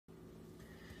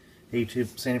Hey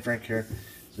YouTube, Sandy Frank here.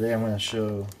 Today I'm going to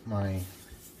show my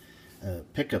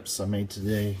pickups I made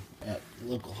today at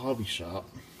the local hobby shop.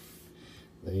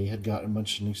 They had gotten a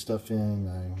bunch of new stuff in.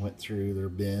 I went through their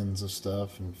bins of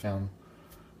stuff and found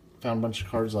a bunch of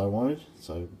cards I wanted.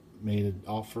 So I made an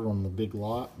offer on the big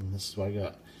lot, and this is what I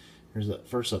got. Here's that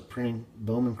first up,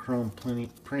 Bowman Chrome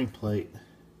printing plate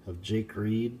of Jake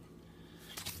Reed,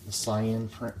 the cyan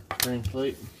printing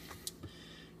plate.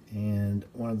 And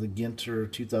one of the Ginter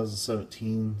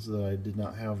 2017s that I did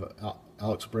not have,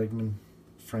 Alex Bregman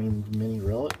framed mini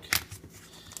relic.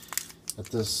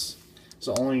 It's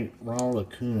the only Ronald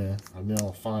Acuna I've been able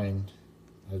to find.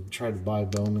 I tried to buy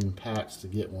Bowman packs to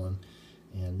get one,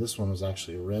 and this one was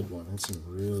actually a red one. It's in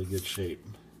really good shape.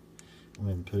 I'm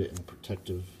going to put it in a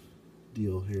protective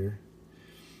deal here.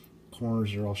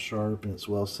 Corners are all sharp and it's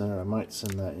well centered. I might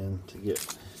send that in to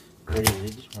get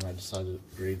graded when I decide to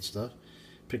grade stuff.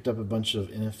 Picked up a bunch of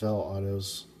NFL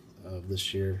autos of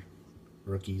this year,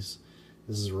 rookies.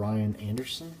 This is Ryan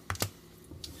Anderson.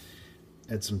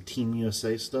 Had some Team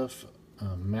USA stuff.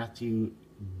 Matthew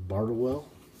Bardwell,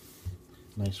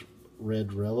 nice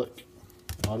red relic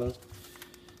auto.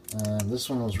 This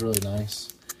one was really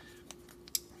nice.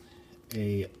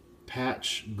 A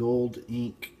patch gold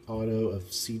ink auto of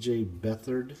CJ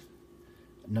Beathard,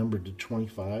 numbered to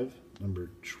 25, number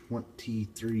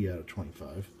 23 out of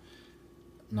 25.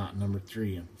 Not number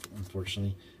 3,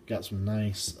 unfortunately. Got some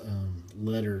nice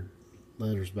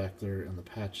letters back there in the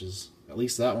patches. At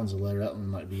least that one's a letter. That one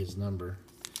might be his number.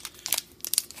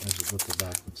 That's what the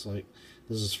back looks like.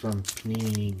 This is from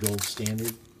Panini Gold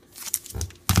Standard.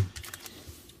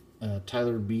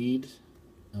 Tyler Beede,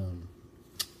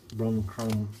 Bowman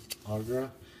Chrome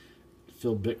autograph.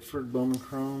 Phil Bickford Bowman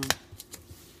Chrome.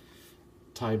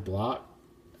 Ty Block,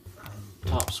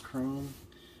 Topps Chrome.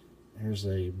 Here's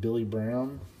a Billy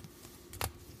Brown,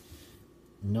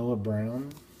 Noah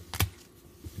Brown,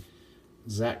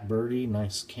 Zach Birdie,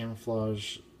 nice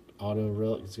camouflage auto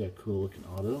relic. He's got a cool looking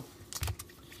auto.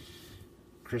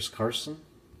 Chris Carson.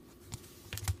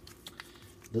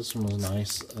 This one was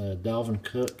nice. Dalvin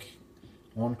Cook,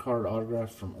 one card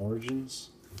autograph from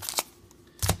Origins.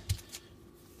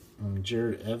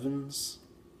 Jared Evans,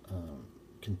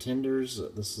 Contenders.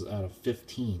 This is out of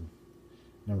 15.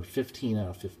 Number 15 out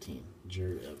of 15,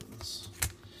 Jared Evans.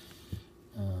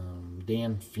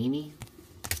 Dan Feeney.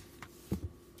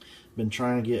 Been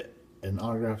trying to get an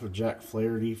autograph of Jack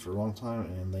Flaherty for a long time,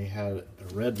 and they had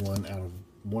a red one out of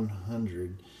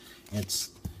 100. It's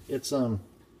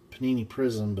Panini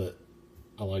Prism, but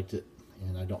I liked it,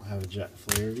 and I don't have a Jack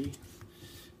Flaherty.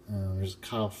 There's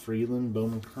Kyle Freeland,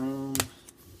 Bowman Chrome.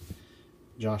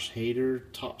 Josh Hader,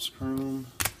 Topps Chrome.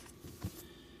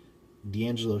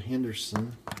 D'Angelo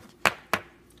Henderson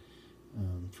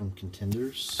from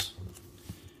Contenders.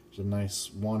 There's a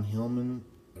nice Juan Hillman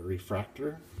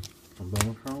refractor from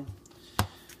Bowman Chrome.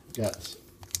 This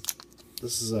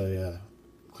is a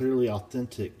clearly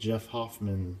authentic Jeff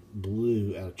Hoffman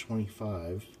blue out of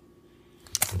 25.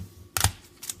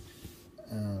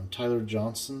 Tyler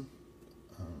Johnson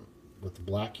with the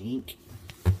black ink.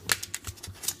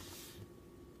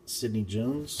 Sidney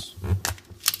Jones.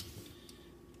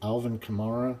 Alvin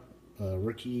Kamara,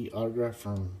 rookie autograph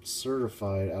from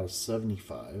Certified out of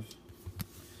 75.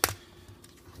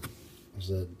 There's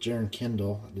a Jaron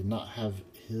Kendall. I did not have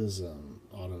his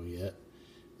auto yet.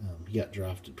 He got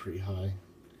drafted pretty high.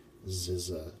 This is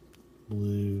his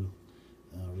blue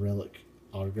relic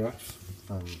autograph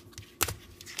from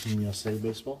Team USA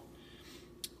Baseball.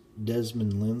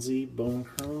 Desmond Lindsay, Bowman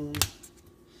Chrome.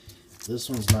 This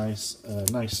one's nice.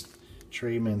 Nice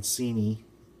Trey Mancini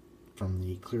from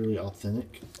the Clearly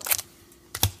Authentic.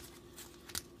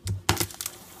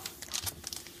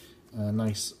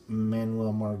 Nice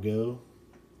Manuel Margot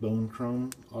Bowman Chrome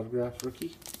autograph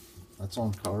rookie. That's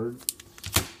on card.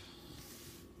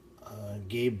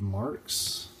 Gabe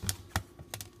Marks.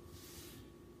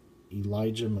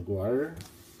 Elijah McGuire.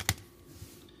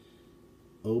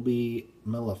 Obi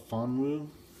Melifonwu.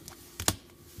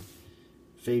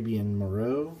 Fabian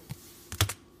Moreau.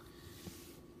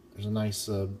 There's a nice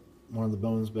one of the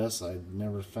Bowman's best I'd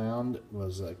never found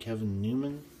was Kevin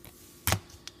Newman.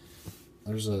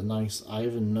 There's a nice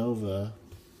Ivan Nova.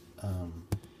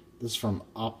 This is from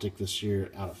Optic this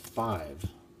year out of 5.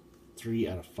 3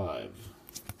 out of 5.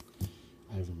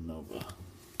 Ivan Nova.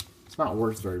 It's not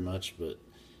worth very much, but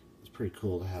it's pretty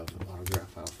cool to have an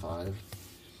autograph out of 5.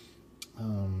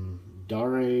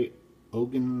 Dare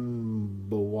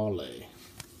Ogunbowale.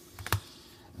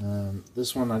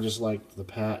 This one I just liked the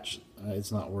patch.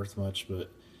 It's not worth much, but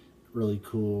really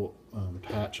cool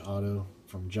patch auto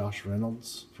from Josh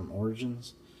Reynolds from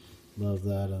Origins. Love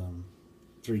that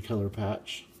 3-color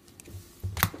patch.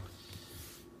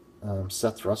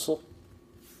 Seth Russell.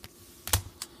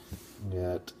 We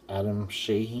got Adam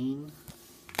Shaheen.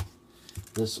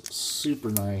 This super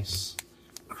nice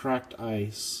cracked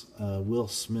ice Will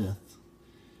Smith.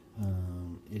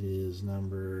 It is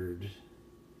numbered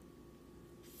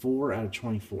 4 out of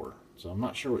 24. So I'm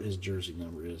not sure what his jersey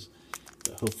number is,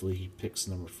 but hopefully he picks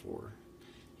number 4.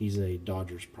 He's a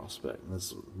Dodgers prospect. And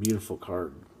this is a beautiful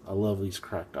card. I love these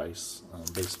cracked ice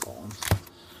baseball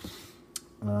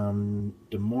ones.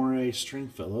 Demore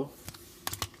Stringfellow.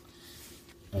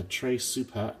 Trey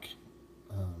Supak,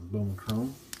 Bowman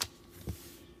Chrome.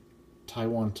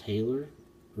 Taiwan Taylor,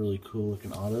 really cool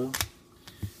looking auto.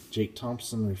 Jake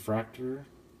Thompson Refractor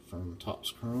from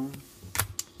Topps Chrome.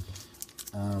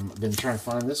 I've been trying to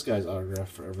find this guy's autograph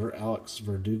forever. Alex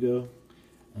Verdugo.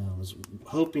 I was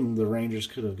hoping the Rangers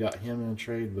could have got him in a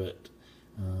trade, but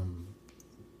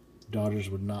Dodgers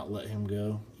would not let him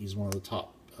go. He's one of the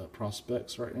top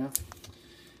prospects right now.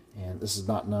 And this is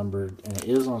not numbered, and it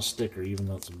is on a sticker, even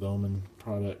though it's a Bowman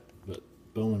product, but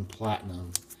Bowman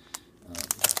Platinum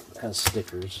has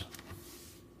stickers.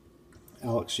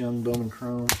 Alex Young, Bowman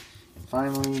Chrome. And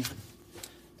finally,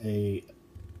 a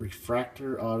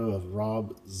refractor auto of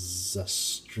Rob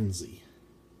Zastrinzi.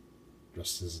 I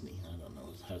don't know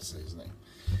how to say his name.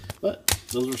 But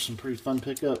those were some pretty fun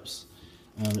pickups.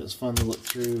 It was fun to look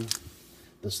through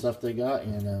the stuff they got,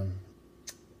 and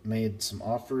made some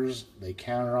offers. They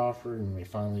counter offered, and we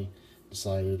finally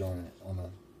decided on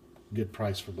a good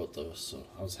price for both those. So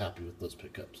I was happy with those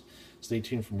pickups. Stay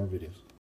tuned for more videos.